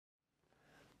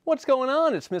What's going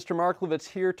on? It's Mr. Marklevitz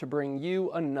here to bring you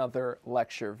another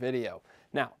lecture video.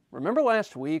 Now, remember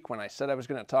last week when I said I was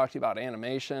going to talk to you about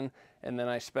animation, and then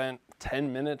I spent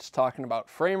 10 minutes talking about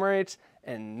frame rates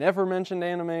and never mentioned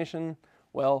animation?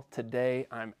 Well, today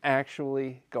I'm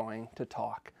actually going to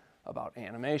talk about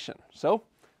animation. So,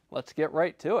 let's get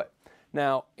right to it.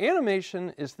 Now,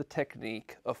 animation is the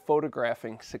technique of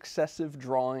photographing successive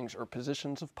drawings or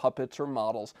positions of puppets or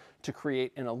models to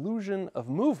create an illusion of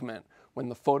movement when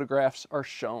the photographs are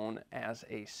shown as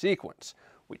a sequence.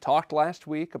 We talked last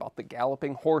week about the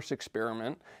galloping horse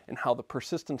experiment and how the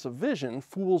persistence of vision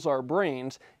fools our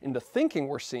brains into thinking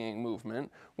we're seeing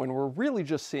movement when we're really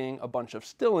just seeing a bunch of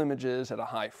still images at a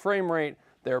high frame rate,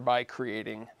 thereby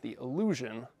creating the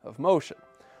illusion of motion.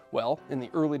 Well, in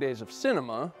the early days of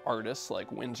cinema, artists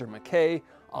like Winsor McCay,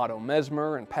 Otto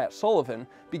Mesmer, and Pat Sullivan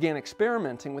began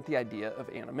experimenting with the idea of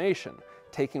animation,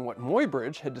 taking what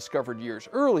Muybridge had discovered years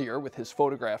earlier with his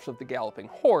photographs of the galloping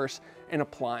horse and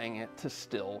applying it to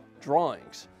still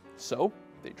drawings. So,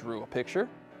 they drew a picture,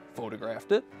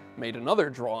 photographed it, made another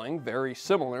drawing very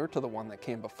similar to the one that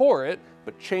came before it,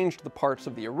 but changed the parts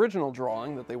of the original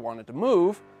drawing that they wanted to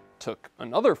move, took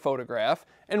another photograph,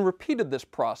 and repeated this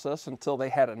process until they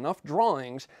had enough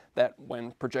drawings that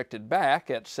when projected back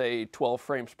at, say, 12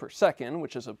 frames per second,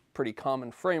 which is a pretty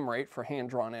common frame rate for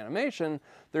hand-drawn animation,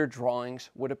 their drawings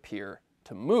would appear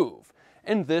to move.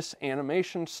 And this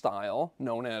animation style,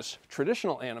 known as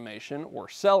traditional animation or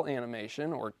cell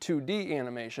animation or 2D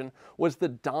animation, was the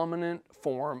dominant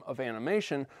form of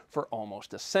animation for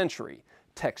almost a century.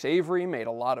 Tex Avery made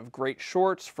a lot of great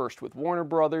shorts, first with Warner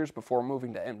Brothers before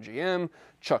moving to MGM.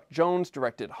 Chuck Jones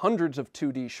directed hundreds of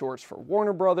 2D shorts for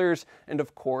Warner Brothers. And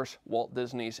of course, Walt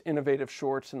Disney's innovative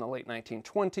shorts in the late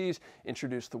 1920s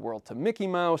introduced the world to Mickey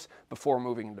Mouse before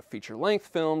moving into feature-length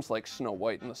films like Snow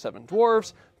White and the Seven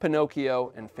Dwarfs,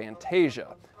 Pinocchio, and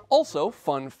Fantasia. Also,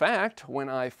 fun fact, when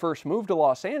I first moved to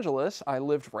Los Angeles, I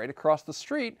lived right across the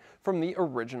street from the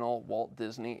original Walt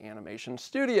Disney Animation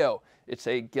Studio. It's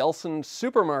a Gelson's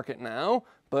supermarket now,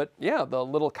 but yeah, the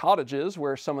little cottages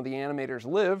where some of the animators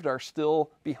lived are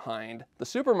still behind the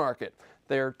supermarket.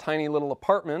 They're tiny little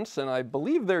apartments, and I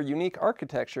believe their unique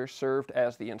architecture served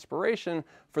as the inspiration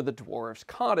for the dwarves'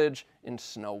 cottage in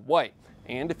Snow White.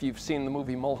 And if you've seen the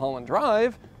movie Mulholland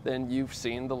Drive, then you've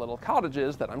seen the little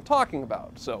cottages that I'm talking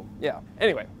about. So yeah,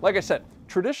 anyway, like I said,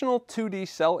 traditional 2D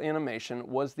cell animation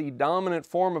was the dominant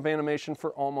form of animation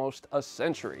for almost a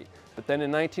century. But then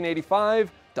in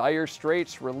 1985, Dire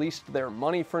Straits released their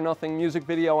money-for-nothing music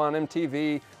video on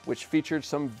MTV, which featured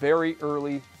some very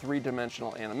early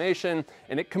three-dimensional animation,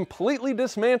 and it completely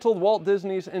dismantled Walt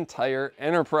Disney's entire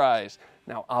enterprise.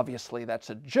 Now, obviously, that's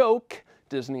a joke.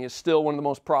 Disney is still one of the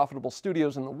most profitable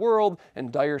studios in the world,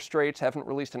 and Dire Straits haven't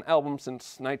released an album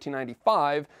since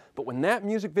 1995, but when that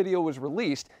music video was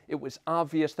released, it was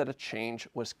obvious that a change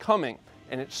was coming,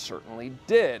 and it certainly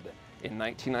did in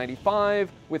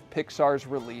 1995 with Pixar's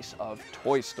release of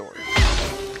Toy Story.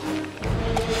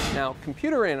 Now,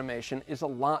 computer animation is a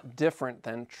lot different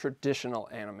than traditional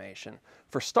animation.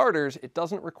 For starters, it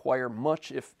doesn't require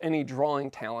much, if any, drawing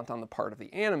talent on the part of the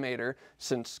animator,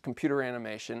 since computer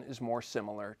animation is more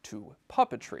similar to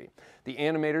puppetry. The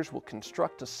animators will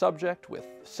construct a subject with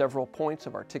several points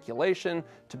of articulation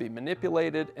to be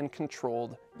manipulated and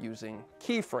controlled using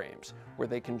keyframes, where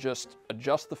they can just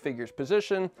adjust the figure's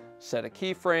position, set a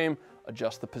keyframe,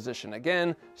 adjust the position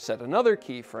again, set another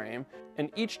keyframe, and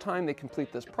each time they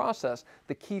complete this process,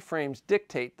 the keyframes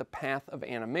dictate the path of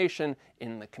animation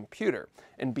in the computer.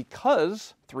 And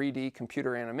because 3D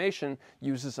computer animation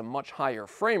uses a much higher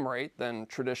frame rate than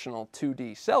traditional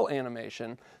 2D cell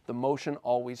animation, the motion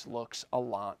always looks a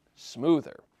lot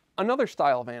smoother. Another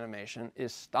style of animation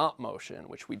is stop motion,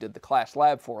 which we did the class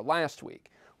lab for last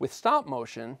week. With stop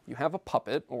motion, you have a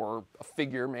puppet or a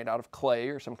figure made out of clay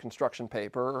or some construction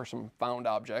paper or some found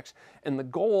objects, and the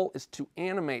goal is to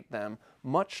animate them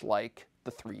much like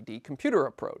the 3D computer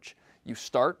approach. You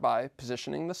start by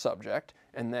positioning the subject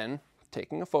and then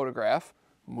taking a photograph,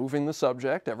 moving the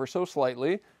subject ever so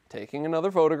slightly, taking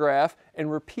another photograph,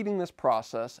 and repeating this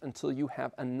process until you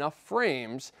have enough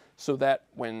frames so that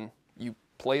when you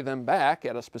play them back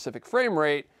at a specific frame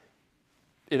rate,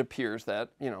 it appears that,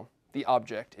 the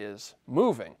object is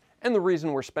moving. And the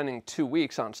reason we're spending 2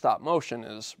 weeks on stop motion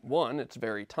is, one, it's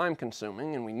very time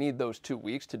consuming and we need those 2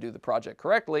 weeks to do the project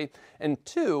correctly, and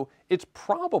two, it's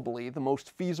probably the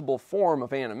most feasible form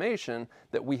of animation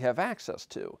that we have access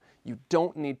to. You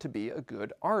don't need to be a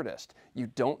good artist. You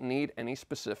don't need any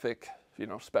specific,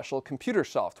 special computer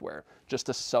software, just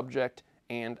a subject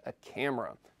and a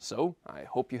camera. So I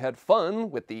hope you had fun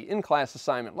with the in-class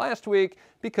assignment last week,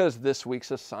 because this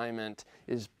week's assignment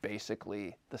is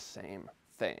basically the same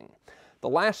thing. The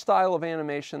last style of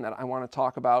animation that I want to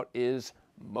talk about is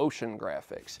motion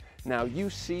graphics. Now, you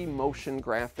see motion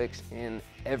graphics in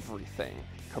everything.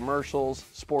 Commercials,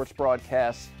 sports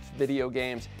broadcasts, video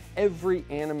games, every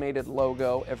animated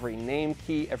logo, every name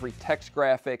key, every text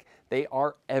graphic, they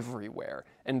are everywhere.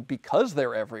 And because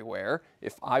they're everywhere,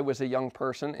 if I was a young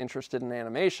person interested in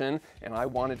animation and I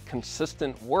wanted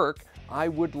consistent work, I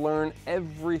would learn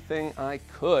everything I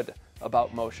could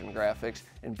about motion graphics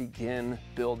and begin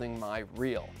building my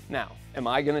reel. Now, am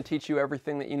I going to teach you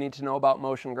everything that you need to know about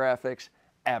motion graphics?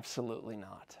 Absolutely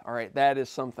not. All right, that is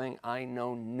something I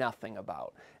know nothing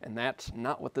about, and that's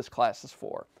not what this class is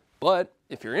for. But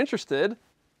if you're interested,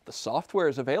 the software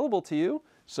is available to you,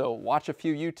 so watch a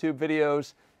few YouTube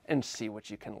videos and see what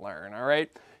you can learn, all right?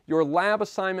 Your lab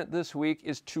assignment this week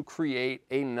is to create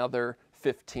another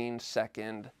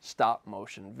 15-second stop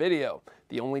motion video.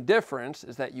 The only difference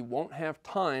is that you won't have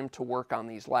time to work on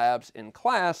these labs in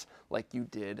class like you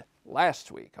did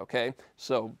last week, okay?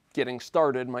 So getting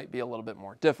started might be a little bit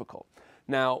more difficult.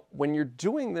 Now, when you're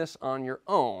doing this on your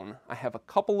own, I have a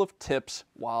couple of tips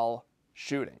while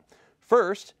shooting.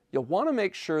 First, you'll want to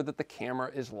make sure that the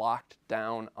camera is locked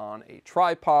down on a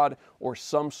tripod or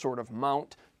some sort of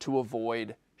mount to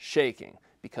avoid shaking,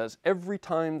 because every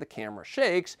time the camera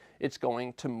shakes, it's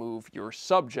going to move your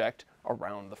subject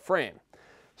around the frame.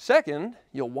 Second,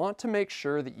 you'll want to make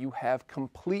sure that you have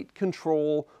complete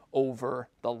control over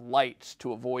the lights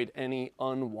to avoid any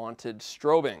unwanted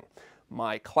strobing.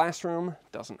 My classroom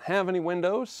doesn't have any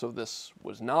windows, so this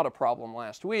was not a problem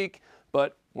last week,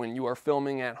 but when you are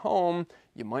filming at home,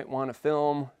 you might want to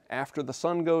film after the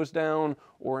sun goes down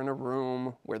or in a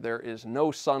room where there is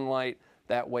no sunlight.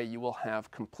 That way you will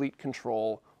have complete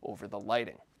control over the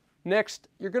lighting. Next,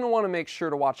 you're going to want to make sure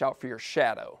to watch out for your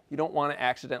shadow. You don't want to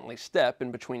accidentally step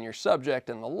in between your subject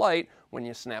and the light when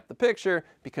you snap the picture,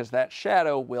 because that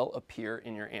shadow will appear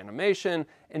in your animation,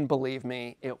 and believe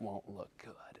me, it won't look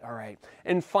good. All right.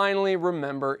 And finally,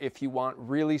 remember, if you want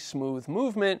really smooth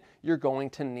movement, you're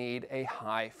going to need a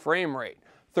high frame rate.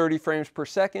 30 frames per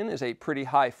second is a pretty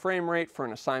high frame rate for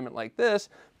an assignment like this,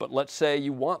 but let's say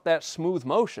you want that smooth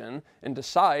motion and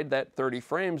decide that 30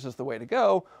 frames is the way to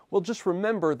go. Well, just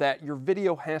remember that your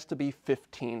video has to be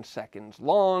 15 seconds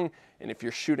long, and if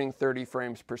you're shooting 30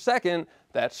 frames per second,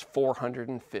 that's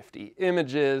 450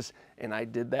 images, and I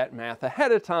did that math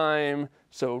ahead of time,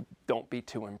 so don't be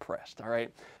too impressed, all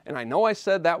right? And I know I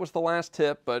said that was the last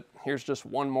tip, but here's just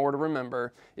one more to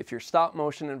remember. If your stop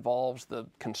motion involves the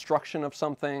construction of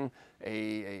something,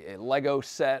 a Lego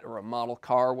set or a model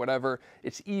car, whatever,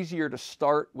 it's easier to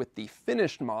start with the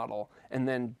finished model and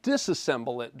then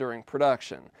disassemble it during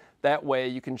production. That way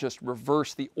you can just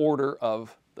reverse the order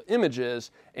of the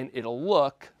images and it'll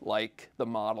look like the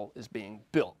model is being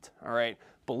built, all right?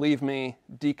 Believe me,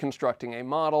 deconstructing a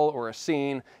model or a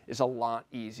scene is a lot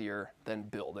easier than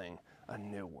building a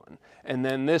new one. And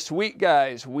then this week,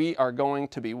 guys, we are going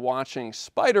to be watching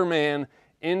Spider-Man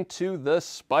Into the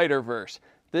Spider-Verse.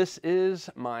 This is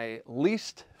my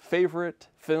least favorite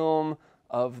film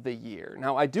of the year.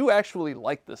 Now, I do actually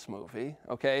like this movie,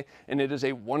 okay? And it is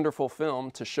a wonderful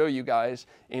film to show you guys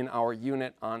in our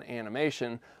unit on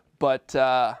animation, but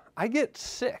I get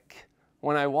sick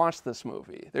when I watch this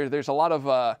movie. There's a lot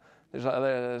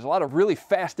of really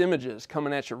fast images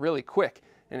coming at you really quick,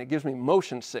 and it gives me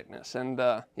motion sickness. And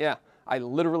yeah, I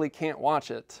literally can't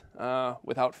watch it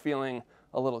without feeling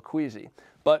a little queasy.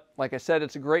 But like I said,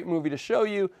 it's a great movie to show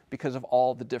you because of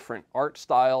all the different art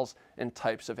styles and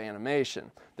types of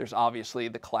animation. There's obviously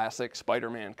the classic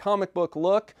Spider-Man comic book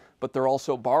look, but they're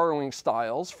also borrowing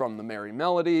styles from the Merry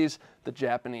Melodies, the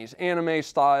Japanese anime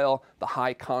style, the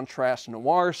high contrast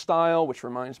noir style, which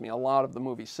reminds me a lot of the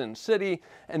movie Sin City,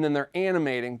 and then they're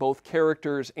animating both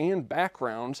characters and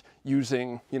backgrounds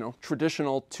using,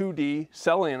 traditional 2D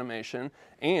cell animation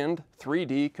and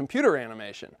 3D computer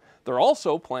animation. They're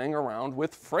also playing around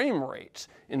with frame rates.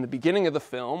 In the beginning of the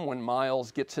film, when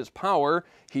Miles gets his power,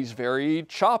 he's very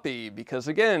choppy because,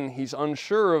 again, he's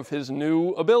unsure of his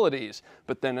new abilities.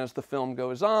 But then as the film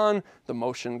goes on, the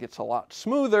motion gets a lot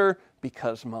smoother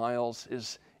because Miles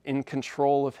is in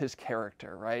control of his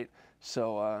character, right?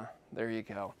 So there you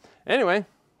go. Anyway,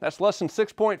 that's lesson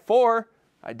 6.4.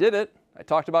 I did it. I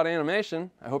talked about animation.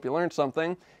 I hope you learned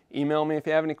something. Email me if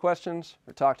you have any questions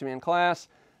or talk to me in class.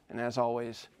 And as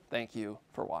always, thank you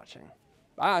for watching.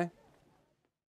 Bye.